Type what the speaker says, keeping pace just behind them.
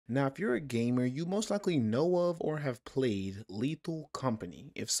Now, if you're a gamer, you most likely know of or have played Lethal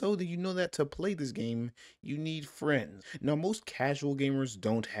Company. If so, then you know that to play this game, you need friends. Now, most casual gamers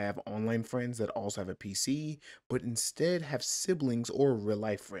don't have online friends that also have a PC, but instead have siblings or real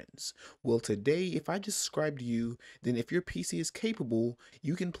life friends. Well, today, if I just described you, then if your PC is capable,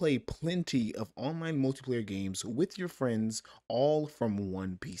 you can play plenty of online multiplayer games with your friends, all from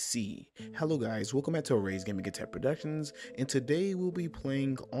one PC. Hello guys, welcome back to Array's Gaming and Tech Productions, and today we'll be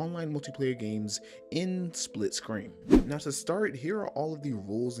playing online multiplayer games in split screen. Now to start, here are all of the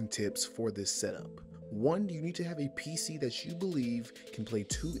rules and tips for this setup. 1. You need to have a PC that you believe can play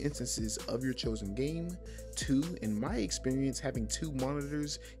 2 instances of your chosen game. 2. In my experience, having 2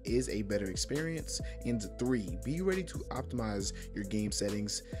 monitors is a better experience. And 3. Be ready to optimize your game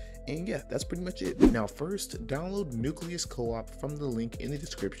settings. And yeah, that's pretty much it. Now first, download Nucleus Co-op from the link in the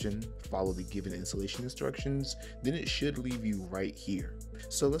description, follow the given installation instructions, then it should leave you right here.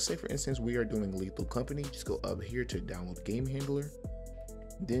 So let's say for instance we are doing Lethal Company, just go up here to download game handler,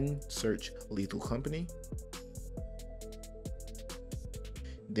 then search Lethal Company,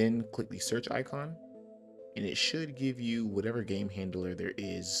 then click the search icon, and it should give you whatever game handler there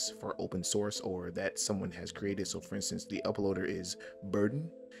is for open source or that someone has created. So for instance, the uploader is Burden.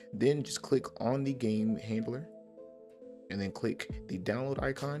 Then just click on the game handler and then click the download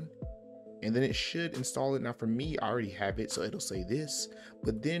icon, and then it should install it. Now for me, I already have it, so it'll say this,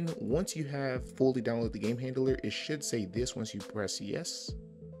 but then once you have fully downloaded the game handler, it should say this. Once you press yes,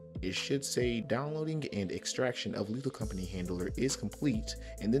 it should say downloading and extraction of Lethal Company handler is complete,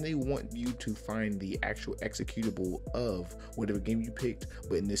 and then they want you to find the actual executable of whatever game you picked,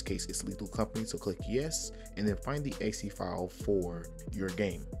 but in this case it's Lethal Company, so click yes, and then find the exe file for your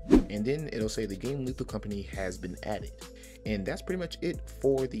game, and then it'll say the game Lethal Company has been added. And that's pretty much it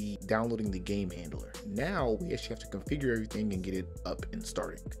for the downloading the game handler. Now we actually have to configure everything and get it up and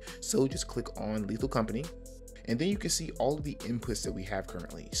starting. So just click on Lethal Company, and then you can see all of the inputs that we have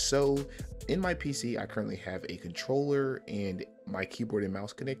currently. So in my PC, I currently have a controller and my keyboard and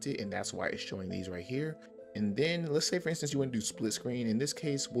mouse connected, and that's why it's showing these right here. And then let's say for instance you want to do split screen. In this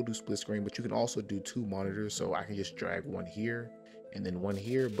case we'll do split screen, but you can also do 2 monitors, so I can just drag one here and then one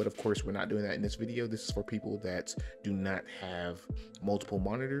here, but of course we're not doing that in this video. This is for people that do not have multiple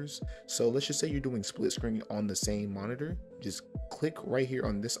monitors. So let's just say you're doing split screen on the same monitor. Just click right here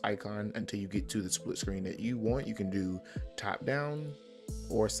on this icon until you get to the split screen that you want. You can do top down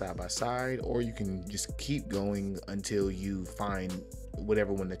or side by side, or you can just keep going until you find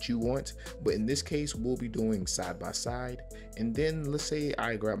whatever one that you want, but in this case we'll be doing side by side. And then let's say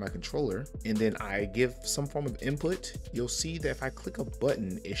I grab my controller and then I give some form of input. You'll see that if I click a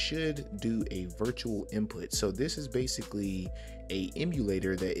button, it should do a virtual input. So this is basically a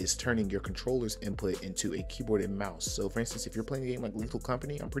emulator that is turning your controller's input into a keyboard and mouse. So for instance, if you're playing a game like Lethal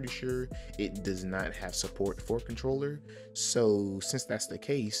Company, I'm pretty sure it does not have support for controller. So since that's the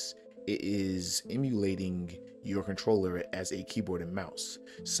case, it is emulating your controller as a keyboard and mouse.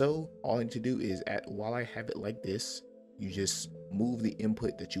 So all I need to do is while I have it like this, you just move the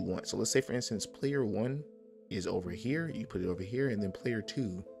input that you want. So let's say for instance player 1 is over here, you put it over here, and then player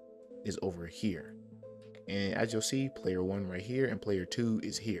 2 is over here. And as you'll see, player 1 right here and player 2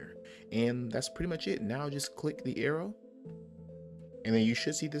 is here. And that's pretty much it. Now just click the arrow, and then you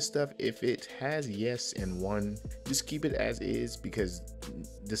should see this stuff. If it has yes and 1, just keep it as is, because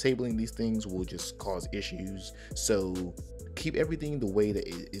disabling these things will just cause issues. So keep everything the way that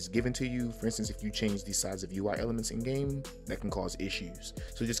it is given to you. For instance, if you change the size of UI elements in game, that can cause issues.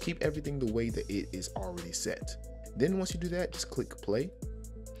 So just keep everything the way that it is already set. Then once you do that, just click play.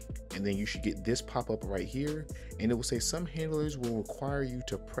 And then you should get this pop up right here, and it will say some handlers will require you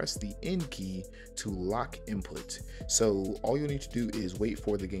to press the end key to lock input. So all you'll need to do is wait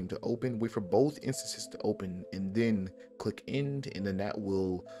for the game to open, wait for both instances to open, and then click end, and then that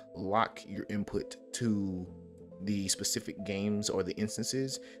will lock your input to the specific games or the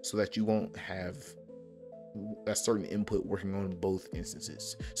instances, so that you won't have a certain input working on both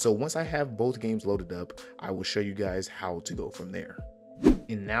instances. So once I have both games loaded up, I will show you guys how to go from there.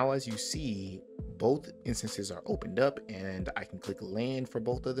 And now as you see, both instances are opened up, and I can click land for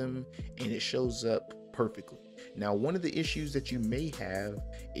both of them and it shows up perfectly. Now one of the issues that you may have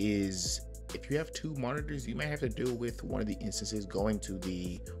is if you have 2 monitors, you might have to deal with one of the instances going to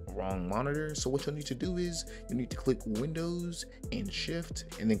the wrong monitor. So what you'll need to do is you need to click Windows and Shift,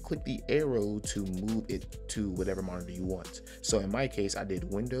 and then click the arrow to move it to whatever monitor you want. So in my case, I did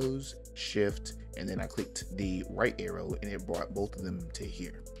Windows, Shift, and then I clicked the right arrow, and it brought both of them to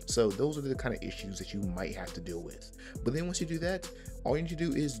here. So those are the kind of issues that you might have to deal with. But then once you do that, all you need to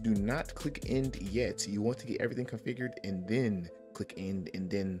do is do not click end yet. You want to get everything configured and then click end, and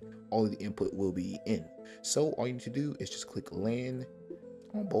then all of the input will be in. So all you need to do is just click LAN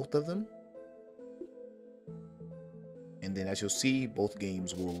on both of them. And then as you'll see, both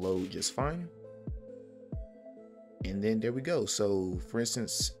games will load just fine. And then there we go. So for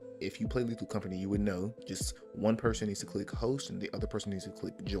instance, if you play Lethal Company, you would know just one person needs to click host and the other person needs to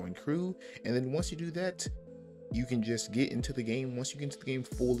click join crew. And then once you do that, you can just get into the game. Once you get into the game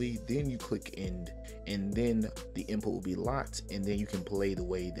fully, then you click end, and then the input will be locked, and then you can play the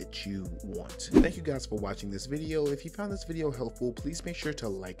way that you want. Thank you guys for watching this video. If you found this video helpful, please make sure to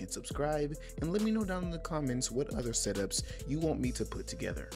like and subscribe, and let me know down in the comments what other setups you want me to put together.